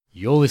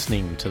You're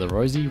listening to The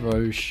Rosie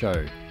Rose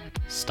Show.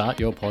 Start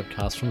your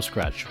podcast from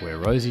scratch, where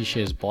Rosie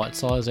shares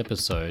bite-sized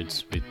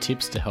episodes with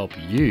tips to help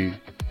you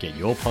get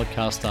your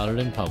podcast started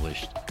and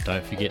published.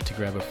 Don't forget to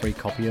grab a free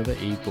copy of her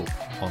ebook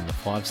on the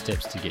 5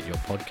 steps to get your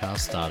podcast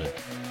started.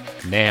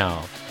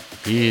 Now,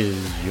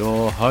 here's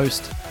your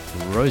host,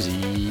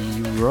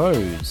 Rosie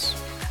Rose.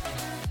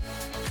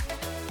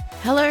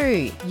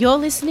 Hello, you're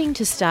listening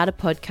to Start a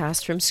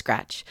Podcast from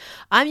Scratch.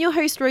 I'm your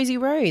host, Rosie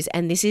Rose,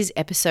 and this is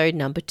episode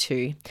number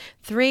 2,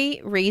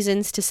 3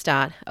 reasons to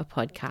start a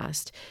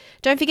podcast.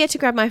 Don't forget to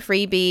grab my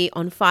freebie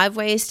on 5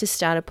 ways to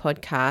start a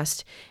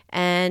podcast,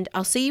 and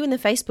I'll see you in the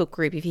Facebook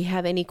group if you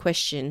have any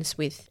questions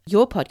with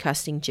your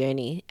podcasting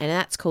journey, and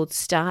that's called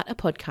Start a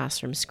Podcast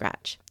from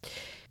Scratch.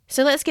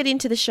 So let's get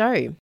into the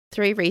show.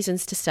 3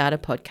 reasons to start a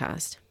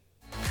podcast.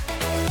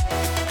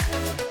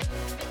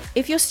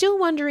 If you're still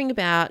wondering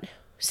about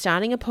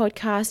starting a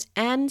podcast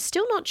and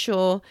still not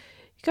sure,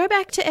 go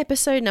back to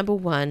episode number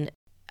 1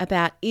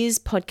 about is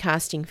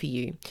podcasting for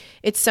you.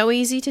 It's so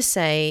easy to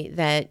say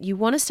that you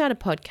want to start a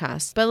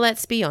podcast, but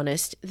let's be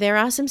honest, there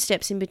are some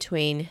steps in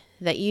between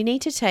that you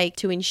need to take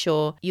to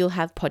ensure you'll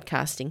have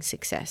podcasting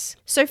success.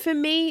 So for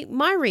me,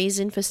 my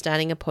reason for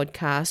starting a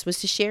podcast was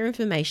to share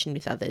information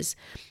with others.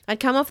 I'd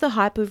come off the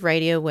hype of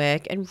radio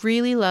work and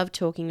really loved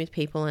talking with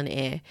people on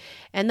air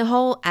and the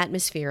whole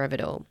atmosphere of it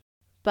all.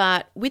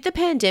 But with the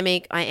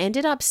pandemic, I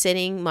ended up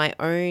setting my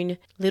own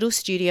little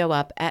studio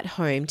up at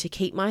home to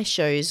keep my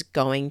shows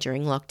going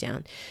during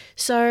lockdown.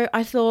 So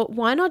I thought,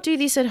 why not do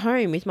this at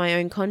home with my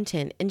own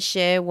content and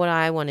share what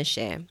I want to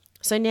share?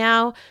 So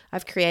now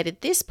I've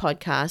created this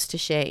podcast to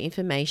share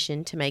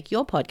information to make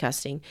your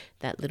podcasting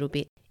that little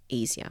bit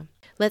easier.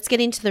 Let's get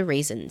into the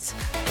reasons.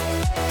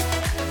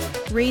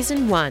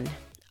 Reason 1,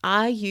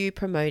 are you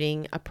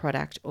promoting a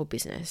product or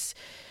business?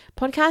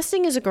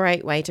 Podcasting is a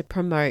great way to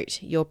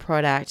promote your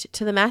product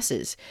to the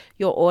masses,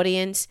 your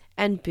audience,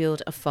 and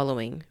build a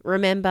following.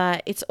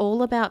 Remember, it's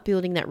all about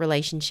building that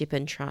relationship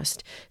and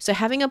trust. So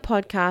having a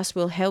podcast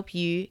will help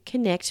you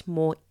connect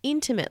more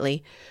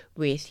intimately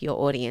with your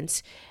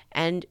audience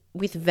and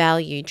with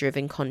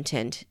value-driven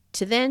content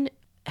to then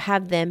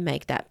have them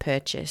make that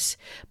purchase.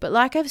 But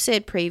like I've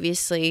said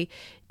previously,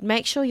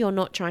 make sure you're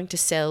not trying to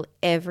sell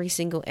every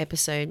single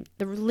episode.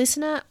 The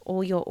listener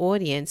or your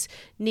audience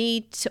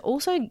need to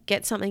also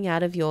get something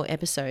out of your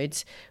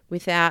episodes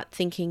without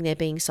thinking they're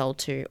being sold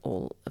to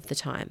all of the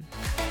time.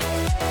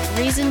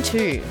 Reason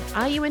 2,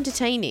 are you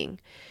entertaining?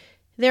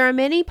 There are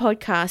many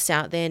podcasts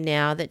out there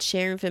now that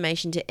share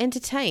information to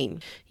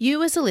entertain.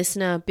 You as a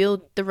listener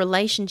build the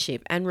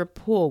relationship and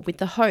rapport with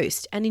the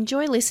host and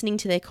enjoy listening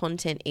to their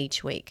content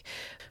each week.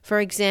 For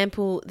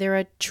example, there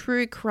are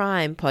true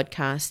crime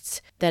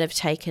podcasts that have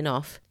taken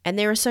off, and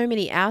there are so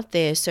many out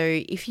there.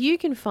 So if you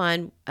can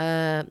find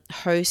a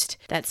host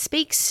that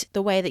speaks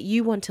the way that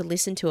you want to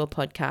listen to a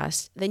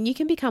podcast, then you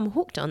can become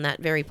hooked on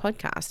that very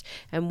podcast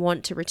and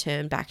want to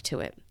return back to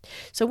it.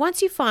 So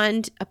once you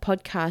find a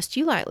podcast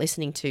you like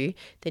listening to,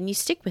 then you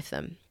stick with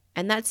them.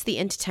 And that's the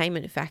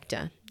entertainment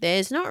factor.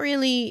 There's not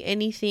really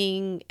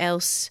anything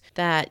else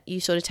that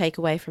you sort of take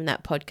away from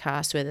that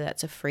podcast, whether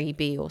that's a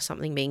freebie or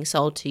something being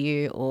sold to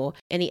you or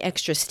any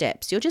extra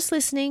steps. You're just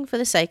listening for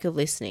the sake of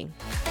listening.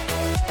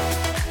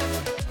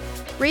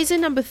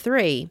 Reason number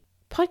 3,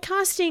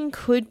 podcasting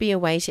could be a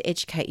way to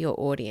educate your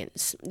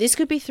audience. This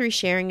could be through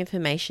sharing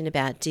information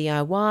about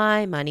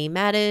DIY, money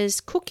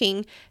matters,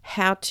 cooking,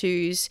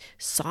 how-tos,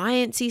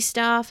 sciencey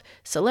stuff,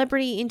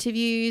 celebrity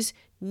interviews,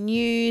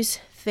 news,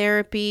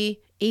 therapy,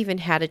 even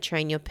how to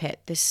train your pet.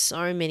 There's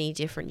so many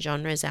different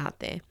genres out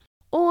there.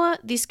 Or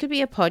this could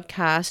be a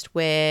podcast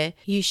where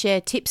you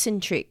share tips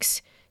and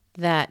tricks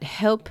that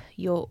help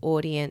your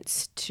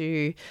audience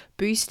to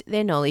boost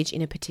their knowledge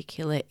in a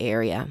particular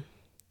area.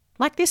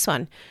 Like this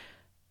one.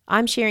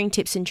 I'm sharing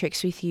tips and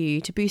tricks with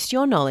you to boost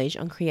your knowledge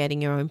on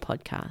creating your own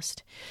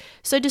podcast.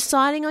 So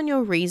deciding on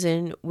your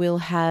reason will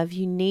have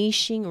you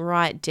niching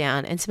right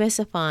down and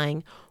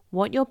specifying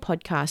what your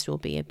podcast will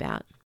be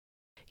about.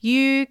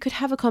 You could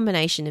have a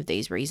combination of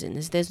these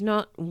reasons. There's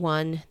not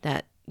one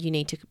that you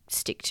need to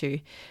stick to,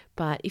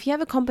 but if you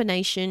have a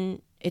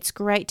combination, it's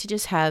great to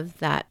just have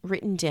that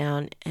written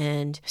down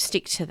and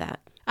stick to that.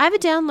 I have a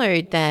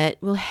download that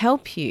will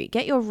help you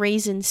get your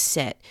reasons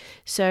set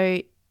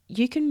so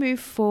you can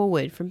move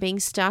forward from being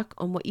stuck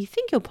on what you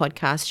think your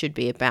podcast should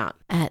be about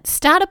at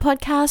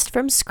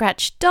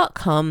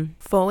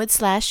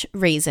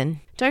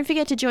startapodcastfromscratch.com/reason. Don't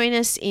forget to join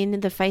us in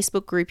the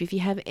Facebook group if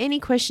you have any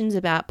questions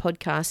about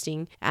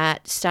podcasting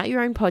at Start Your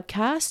Own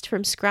Podcast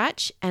from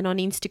Scratch and on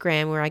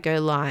Instagram where I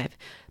go live.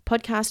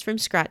 Podcast from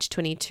Scratch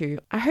 22.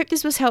 I hope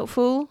this was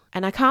helpful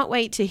and I can't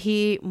wait to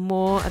hear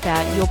more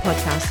about your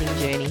podcasting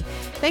journey.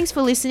 Thanks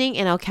for listening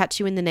and I'll catch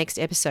you in the next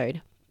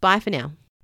episode. Bye for now.